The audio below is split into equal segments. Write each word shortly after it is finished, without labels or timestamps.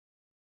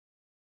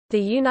The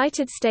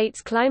United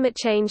States Climate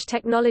Change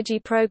Technology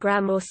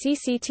Program, or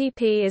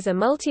CCTP, is a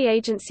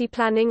multi-agency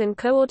planning and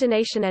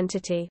coordination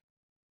entity.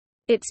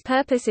 Its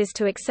purpose is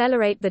to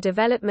accelerate the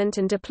development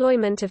and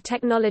deployment of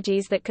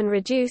technologies that can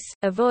reduce,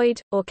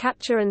 avoid, or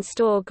capture and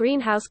store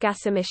greenhouse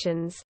gas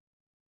emissions.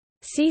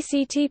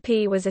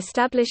 CCTP was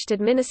established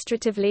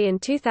administratively in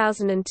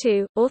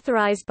 2002,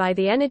 authorized by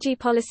the Energy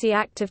Policy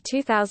Act of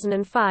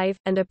 2005,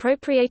 and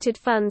appropriated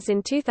funds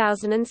in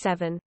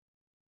 2007.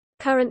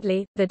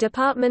 Currently, the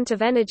Department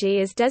of Energy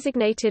is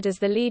designated as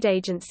the lead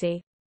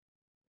agency.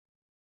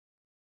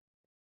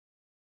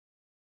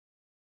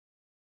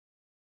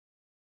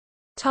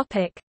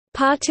 Topic: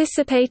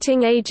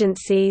 Participating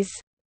agencies.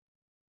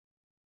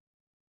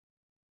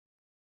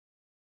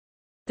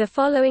 The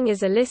following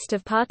is a list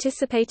of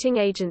participating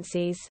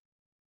agencies.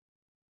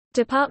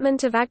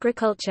 Department of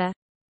Agriculture,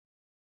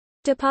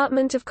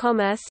 Department of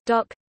Commerce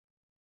 (DOC),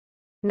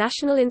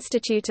 National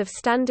Institute of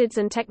Standards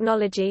and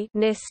Technology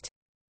 (NIST),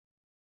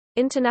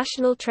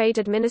 International Trade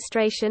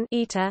Administration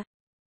 (ITA),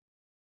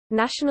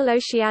 National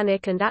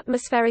Oceanic and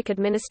Atmospheric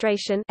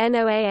Administration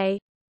 (NOAA),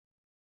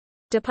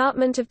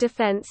 Department of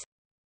Defense,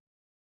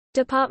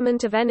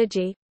 Department of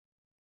Energy,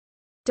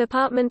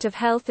 Department of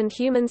Health and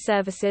Human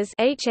Services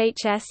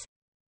 (HHS),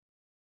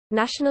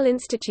 National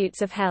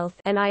Institutes of Health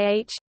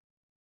 (NIH),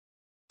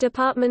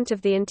 Department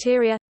of the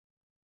Interior,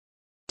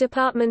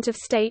 Department of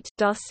State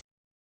 (DOS),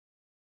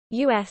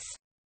 U.S.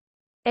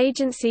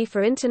 Agency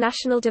for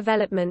International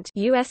Development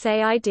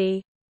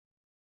 (USAID),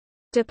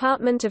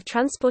 Department of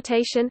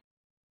Transportation,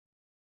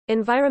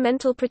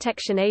 Environmental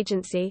Protection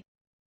Agency,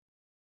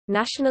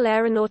 National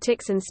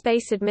Aeronautics and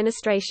Space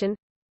Administration,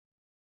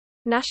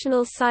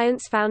 National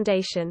Science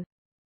Foundation.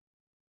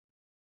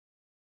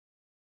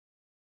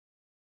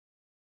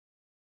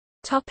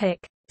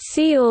 Topic: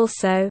 See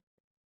also: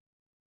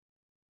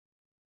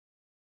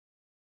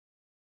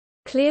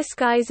 Clear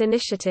Skies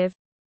Initiative,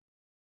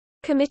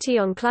 Committee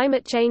on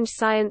Climate Change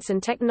Science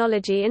and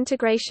Technology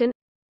Integration,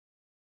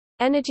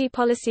 Energy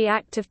Policy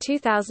Act of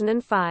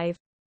 2005.